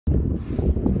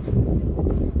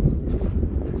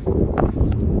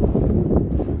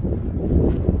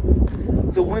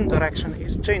the wind direction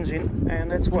is changing,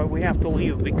 and that's why we have to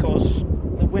leave, because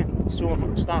the wind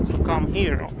soon starts to come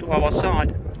here to our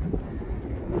side.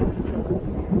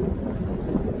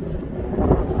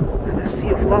 And the sea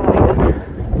of lava here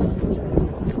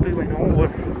spilling over.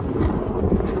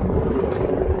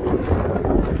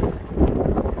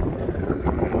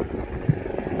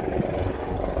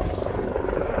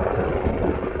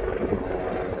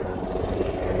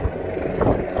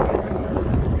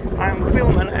 I'm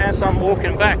filming as I'm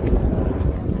walking back.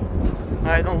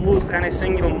 I don't lose any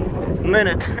single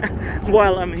minute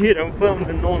while I'm here. I'm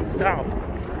filming non-stop.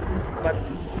 But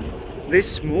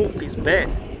this smoke is bad.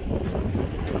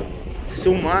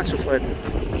 So much of it.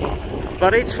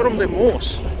 But it's from the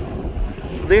moss.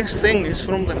 This thing is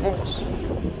from the moss.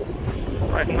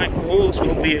 Like my clothes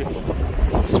will be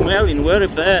smelling very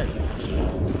bad.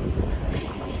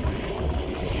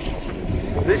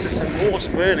 This is a moss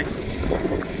burning.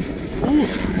 Ooh.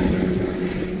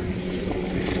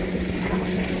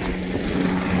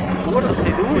 What are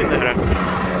they doing there?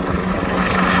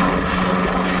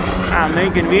 I'm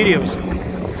making videos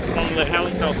on the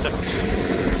helicopter.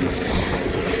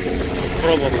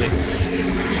 Probably.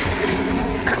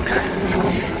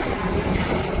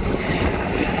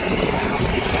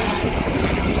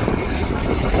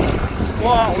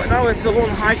 Wow, now it's a long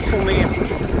hike for me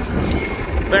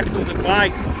back to the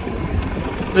bike.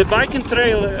 The biking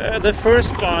trail, the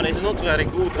first part is not very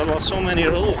good. There are so many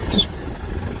rocks.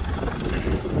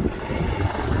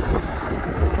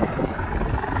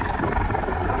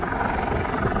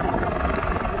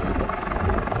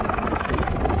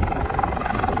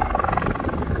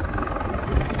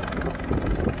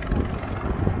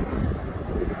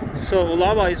 So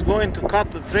lava is going to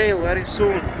cut the trail very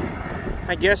soon.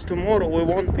 I guess tomorrow we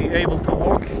won't be able to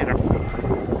walk here.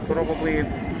 Probably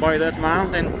by that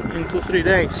mountain in 2-3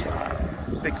 days,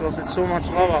 because it's so much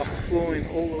lava flowing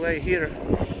all the way here.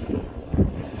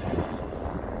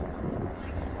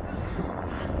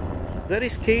 There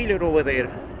is Fissure over there.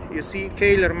 You see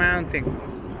Fissure mountain,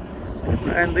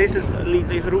 and this is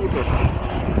Litlihrutur,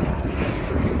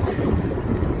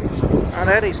 and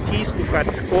that is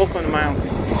Fissure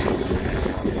mountain.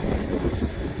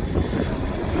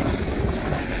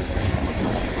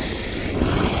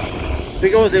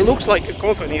 Because it looks like a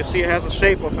coffin, you see it has a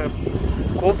shape of a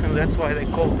coffin, that's why they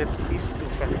called it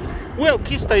Kista. Well,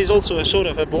 Kista is also a sort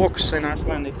of a box in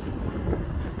Icelandic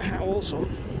also.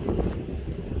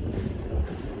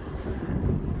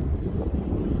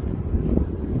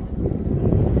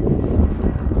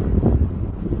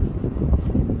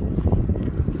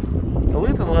 A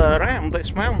little ram,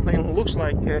 this mountain looks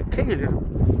like a Fissure,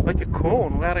 like a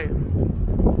cone, very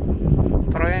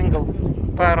triangle,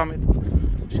 pyramid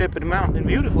shaped mountain,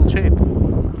 beautiful shape.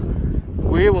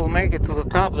 We will make it to the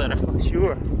top there for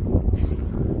sure.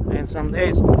 In some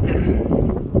days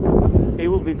it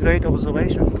will be a great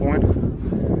observation point.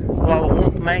 Well,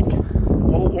 won't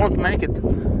make it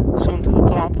soon to the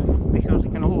top, because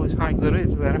you can always hike the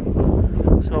ridge there.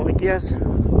 So I guess it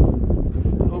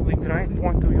will be a great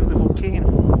point to view the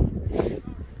volcano.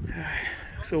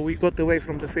 So we got away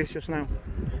from the fissures now.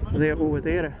 They're over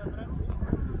there,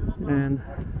 and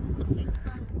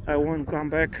I won't come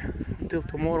back until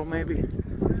tomorrow maybe.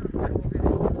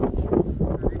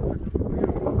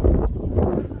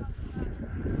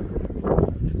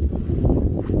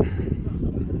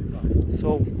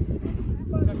 So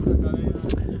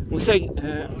we say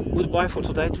goodbye for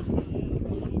today.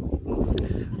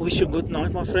 Wish you good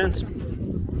night, my friends.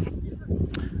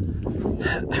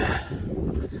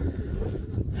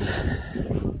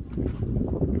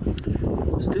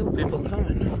 Still people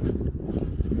coming.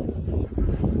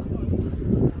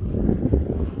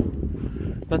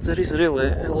 But there is really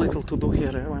a little to do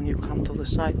here when you come to the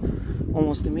site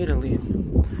almost immediately.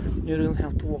 You really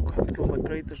have to walk up to the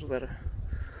craters there.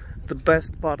 The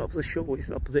best part of the show is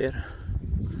up there.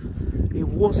 It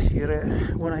was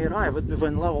here when I arrived,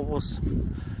 when lava was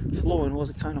flowing,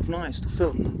 was kind of nice to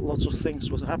film. Lots of things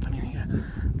was happening here.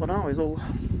 But now it's all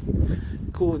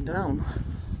cooling down.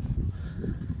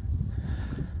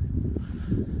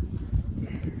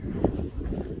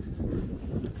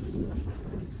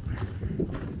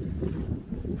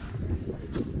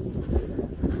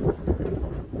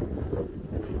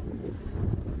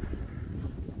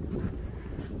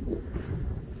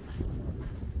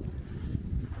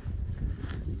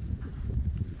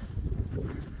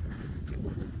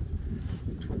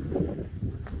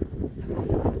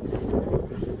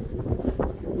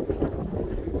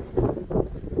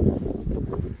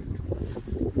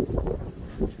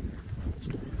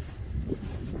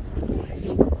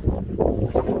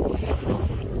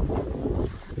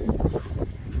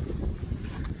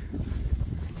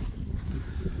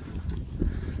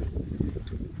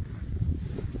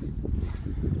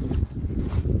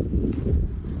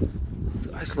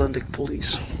 Icelandic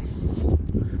police.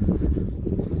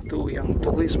 Two young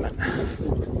policemen.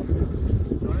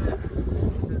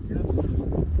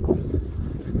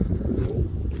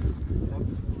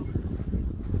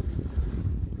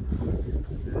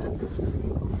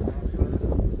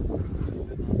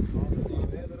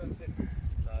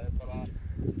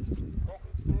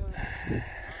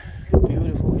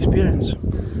 Beautiful experience.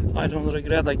 I don't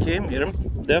regret I came here.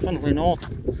 Definitely not.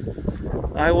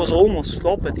 I was almost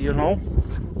stopped, you know,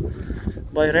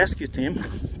 by rescue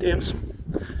teams.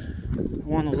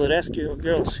 One of the rescue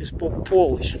girls, she spoke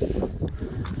Polish,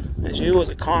 and she was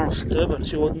a kind of stubborn.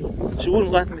 She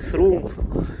wouldn't let me through.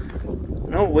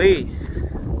 No way.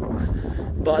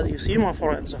 But you see, my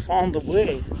friends, I found a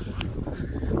way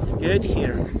to get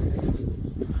here.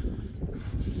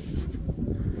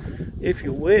 If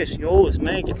you wish, you always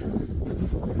make it.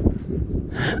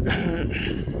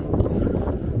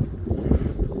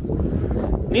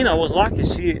 Nina was lucky.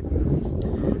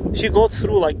 She got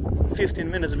through like 15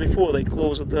 minutes before they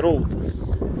closed the road.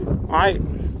 I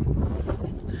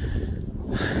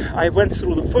went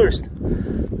through the first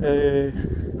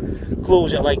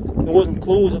closure, like it wasn't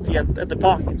closed yet at the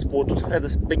parking spot at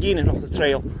the beginning of the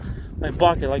trail. I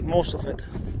parked like most of it,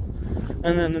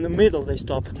 and then in the middle they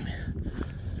stopped me,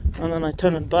 and then I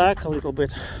turned back a little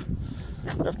bit,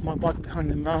 left my bike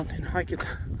behind the mountain, hiked it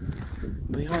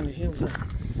behind the hills there,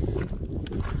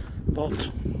 about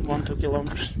 1-2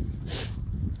 kilometers.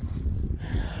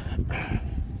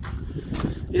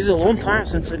 It's a long time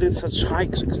since I did such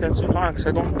hikes, extensive hikes.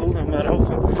 I don't do them very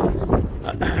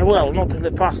often. Well, not in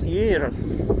the past year.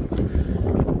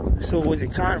 So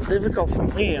it's kind of difficult for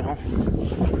me, you know,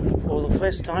 for the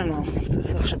first time after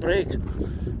such a break.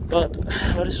 But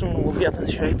very soon we'll get in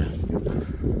shape.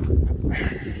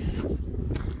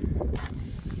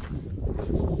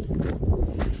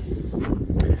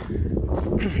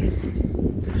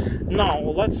 Now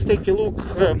let's take a look.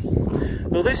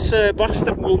 Well, this bus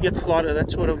step will get flooded.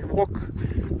 That's where we walk.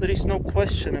 There is no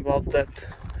question about that.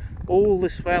 All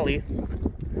this valley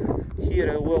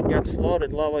here will get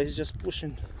flooded. Lava is just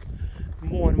pushing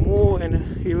more and more,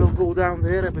 and it will go down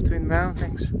there between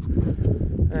mountains,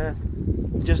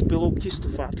 just below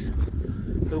Kistofat.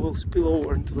 It will spill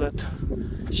over into that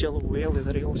shallow valley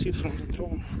that you'll see from the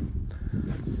drone.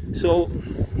 So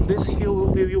this hill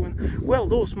will be viewing, well,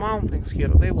 those mountains here,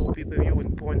 they will be the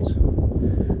viewing points,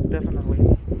 definitely.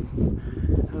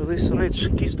 This ridge,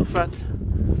 Kistofat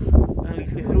and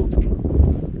Litlihrutur,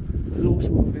 those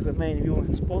will be the main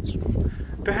viewing spots.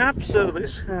 Perhaps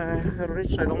this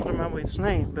ridge, I don't remember its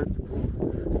name, but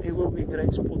it will be a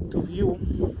great spot to view.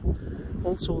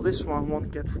 Also this one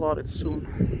won't get flooded soon.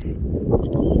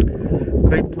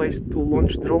 Great place to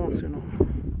launch drones, you know,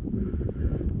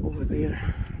 over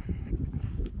there.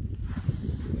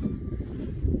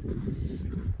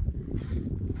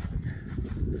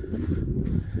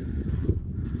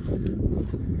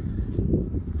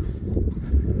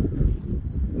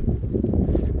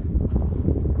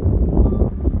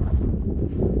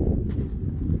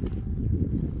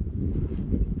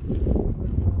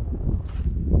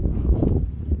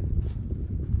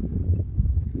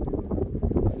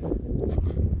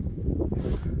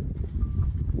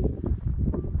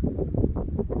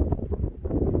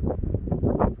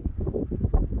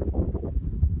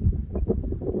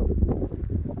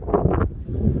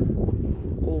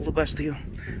 Best to you.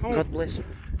 God bless.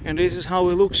 And this is how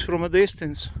it looks from a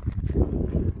distance.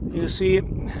 You see,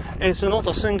 it's not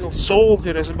a single soul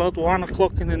here. It's about 1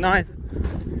 o'clock in the night,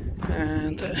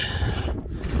 and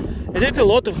I did a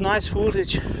lot of nice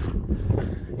footage,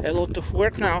 a lot of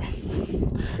work now.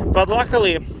 But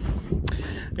luckily,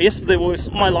 yesterday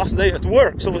was my last day at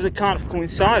work, so it kind of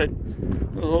coincided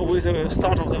with the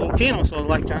start of the volcano. So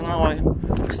like now I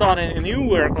started a new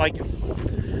work, like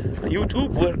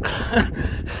YouTube work.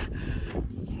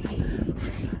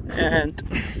 And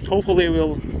hopefully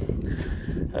will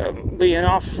be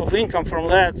enough of income from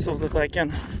that so that I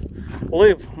can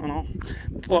live, you know.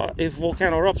 But if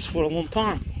volcano erupts for a long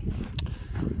time,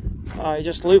 I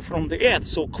just live from the ads,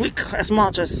 so click as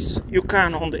much as you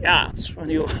can on the ads when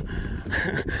you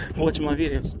watch my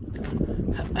videos.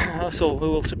 So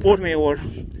you will support me, or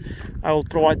I will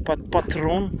provide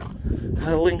Patreon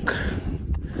a link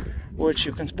which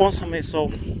you can sponsor me.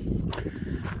 So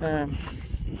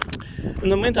in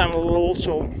the meantime, I will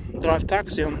also drive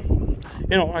taxi. You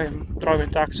know, I am driving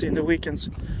taxi in the weekends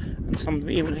and some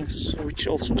evenings, which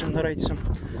also generates some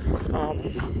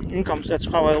incomes. That's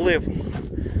how I live.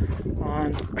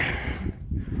 And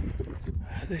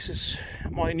this is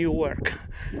my new work.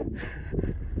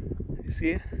 You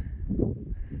see?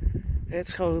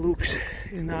 That's how it looks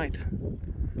at night.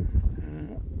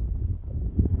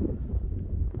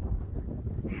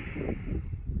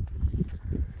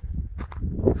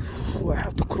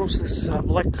 across this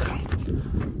black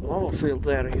lava field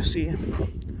there. You see,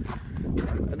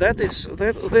 this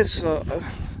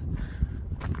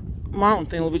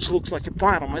mountain, which looks like a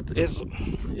pyramid, is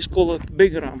called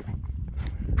Big Ram,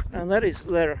 and that is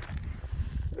their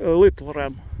Little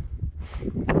Ram.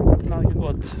 Now you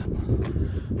got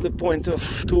the point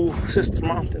of two sister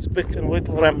mountains, Big and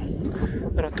Little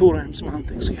Ram. There are two Rams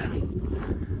mountains here.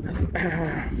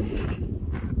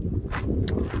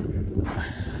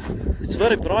 It's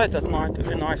very bright at night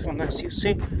in Iceland, as you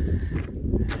see.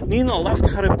 Nina left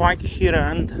her bike here,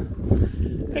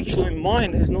 and actually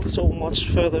mine is not so much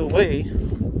further away.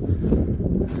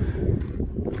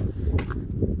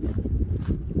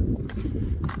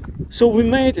 So we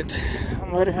made it.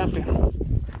 I'm very happy.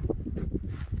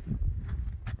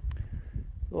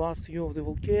 The last view of the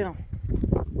volcano.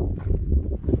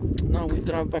 Now we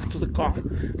drive back to the car.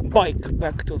 Bike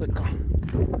back to the car.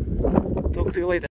 Talk to you later.